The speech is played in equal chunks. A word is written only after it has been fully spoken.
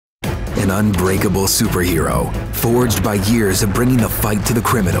an unbreakable superhero, forged by years of bringing the fight to the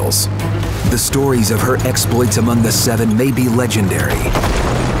criminals. The stories of her exploits among the Seven may be legendary.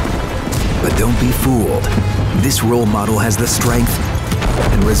 But don't be fooled. This role model has the strength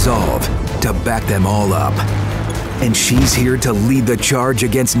and resolve to back them all up. And she's here to lead the charge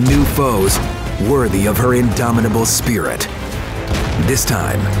against new foes worthy of her indomitable spirit. This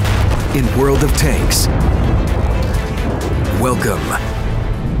time, in World of Tanks, welcome,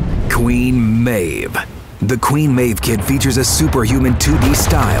 Queen Maeve. The Queen Maeve kit features a superhuman 2D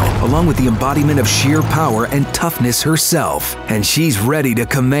style, along with the embodiment of sheer power and toughness herself. And she's ready to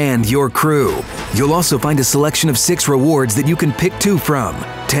command your crew. You'll also find a selection of 6 rewards that you can pick 2 from.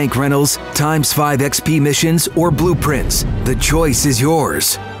 Tank rentals, ×5 XP missions, or blueprints. The choice is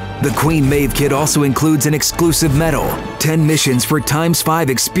yours. The Queen Maeve kit also includes an exclusive medal, 10 missions for ×5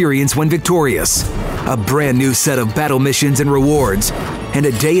 experience when victorious, a brand new set of battle missions and rewards, and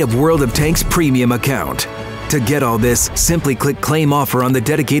a day of World of Tanks premium account. To get all this, simply click Claim Offer on the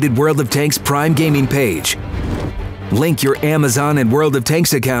dedicated World of Tanks Prime Gaming page. Link your Amazon and World of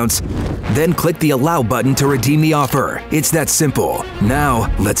Tanks accounts, then click the Allow button to redeem the offer. It's that simple.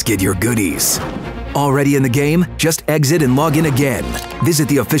 Now, let's get your goodies. Already in the game? Just exit and log in again. Visit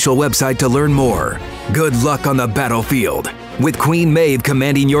the official website to learn more. Good luck on the battlefield. With Queen Maeve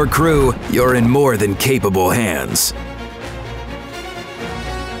commanding your crew, you're in more than capable hands.